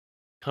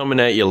Coming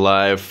at you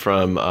live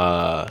from,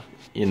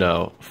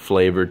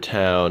 Flavor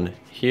Town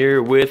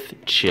here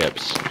with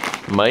chips.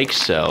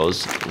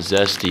 Mikesell's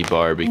Zesty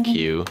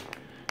Barbecue,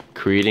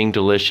 creating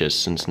delicious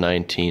since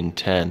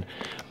 1910.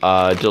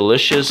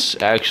 Delicious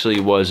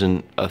actually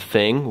wasn't a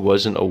thing,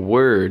 wasn't a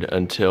word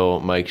until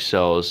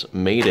Mikesell's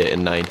made it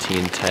in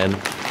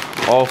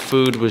 1910. All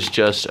food was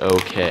just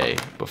okay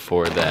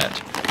before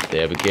that. They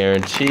have a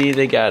guarantee,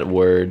 they got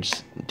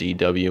words.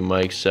 D.W.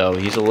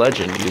 Mikesell, he's a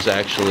legend. He's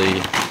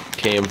actually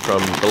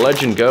the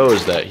legend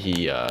goes that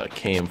he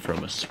came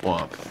from a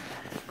swamp,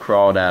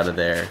 crawled out of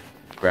there,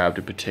 grabbed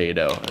a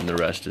potato, and the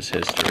rest is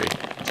history.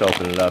 Let's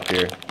open it up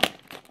here.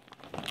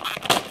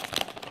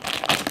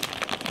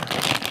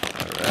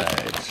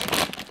 Alright,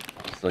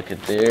 let's look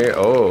at there.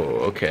 Oh,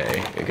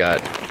 okay, I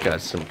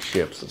got some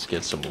chips. Let's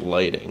get some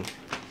lighting.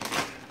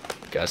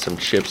 Got some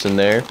chips in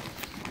there,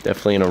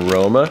 definitely an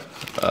aroma.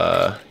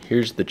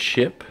 Here's the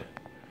chip.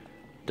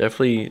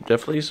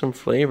 Definitely some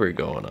flavor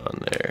going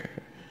on there.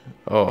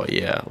 Oh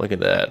yeah, look at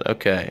that.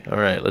 Okay, all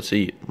right, let's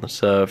eat. Let's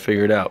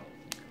figure it out.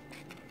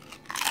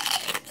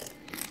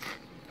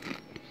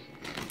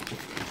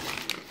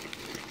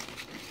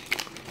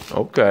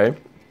 Okay.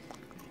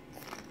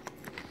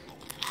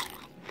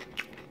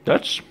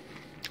 That's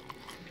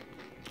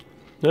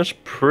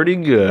pretty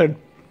good.